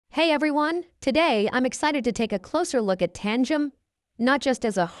Hey everyone! Today, I'm excited to take a closer look at Tangem, not just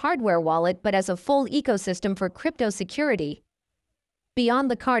as a hardware wallet, but as a full ecosystem for crypto security.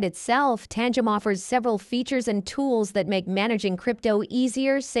 Beyond the card itself, Tangem offers several features and tools that make managing crypto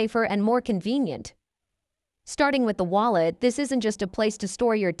easier, safer, and more convenient. Starting with the wallet, this isn't just a place to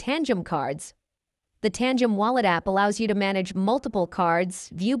store your Tangem cards. The Tangem Wallet app allows you to manage multiple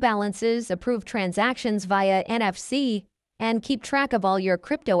cards, view balances, approve transactions via NFC, and keep track of all your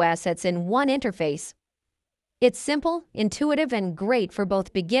crypto assets in one interface. It's simple, intuitive, and great for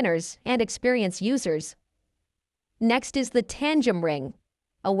both beginners and experienced users. Next is the Tangem Ring,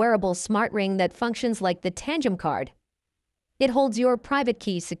 a wearable smart ring that functions like the Tangem card. It holds your private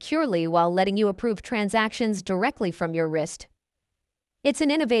key securely while letting you approve transactions directly from your wrist. It's an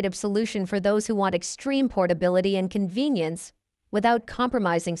innovative solution for those who want extreme portability and convenience without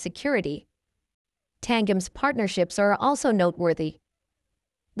compromising security. Tangem's partnerships are also noteworthy.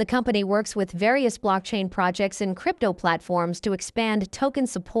 The company works with various blockchain projects and crypto platforms to expand token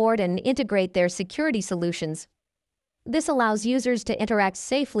support and integrate their security solutions. This allows users to interact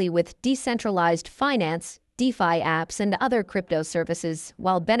safely with decentralized finance, DeFi apps, and other crypto services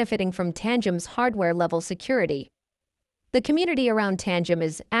while benefiting from Tangem's hardware-level security. The community around Tangem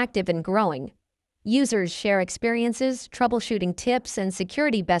is active and growing. Users share experiences, troubleshooting tips, and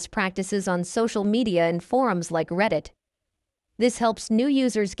security best practices on social media and forums like Reddit. This helps new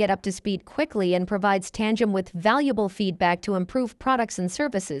users get up to speed quickly and provides Tangem with valuable feedback to improve products and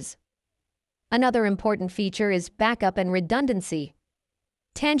services. Another important feature is backup and redundancy.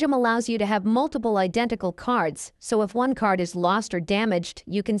 Tangem allows you to have multiple identical cards, so if one card is lost or damaged,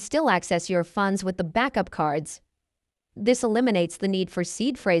 you can still access your funds with the backup cards. This eliminates the need for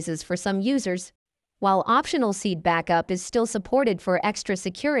seed phrases for some users, while optional seed backup is still supported for extra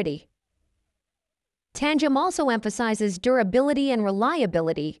security. Tangem also emphasizes durability and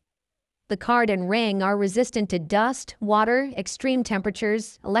reliability. The card and ring are resistant to dust, water, extreme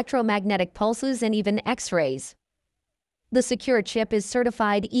temperatures, electromagnetic pulses, and even X-rays. The secure chip is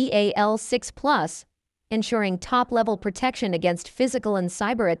certified EAL6+, ensuring top-level protection against physical and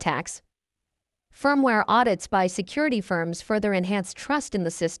cyber attacks. Firmware audits by security firms further enhance trust in the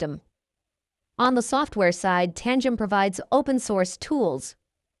system. On the software side, Tangem provides open-source tools.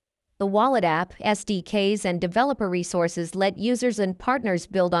 The wallet app, SDKs, and developer resources let users and partners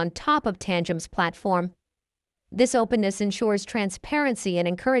build on top of Tangem's platform. This openness ensures transparency and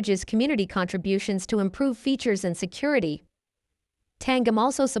encourages community contributions to improve features and security. Tangem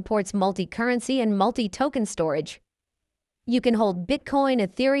also supports multi-currency and multi-token storage. You can hold Bitcoin,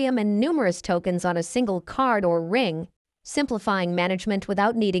 Ethereum, and numerous tokens on a single card or ring, simplifying management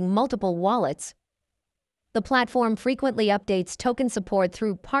without needing multiple wallets. The platform frequently updates token support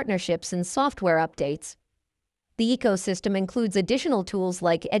through partnerships and software updates. The ecosystem includes additional tools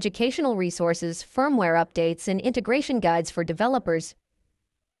like educational resources, firmware updates, and integration guides for developers.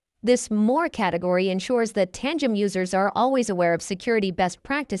 This More category ensures that Tangem users are always aware of security best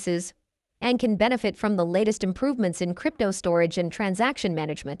practices and can benefit from the latest improvements in crypto storage and transaction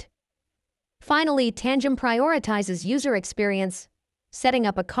management. Finally, Tangem prioritizes user experience. Setting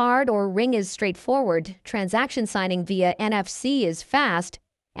up a card or ring is straightforward, transaction signing via NFC is fast,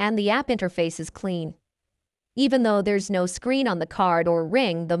 and the app interface is clean. Even though there's no screen on the card or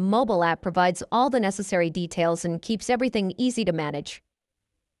ring, the mobile app provides all the necessary details and keeps everything easy to manage.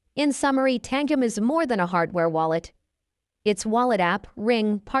 In summary, Tangem is more than a hardware wallet. Its wallet app,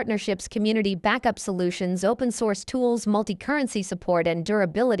 ring, partnerships, community backup solutions, open-source tools, multi-currency support, and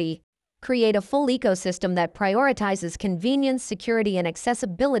durability create a full ecosystem that prioritizes convenience, security, and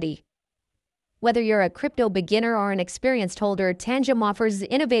accessibility. Whether you're a crypto beginner or an experienced holder, Tangem offers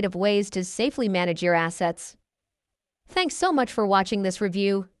innovative ways to safely manage your assets. Thanks so much for watching this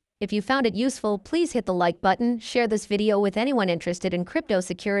review. If you found it useful, please hit the like button, share this video with anyone interested in crypto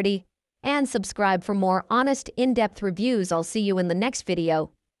security, and subscribe for more honest, in-depth reviews. I'll see you in the next video.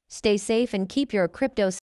 Stay safe and keep your crypto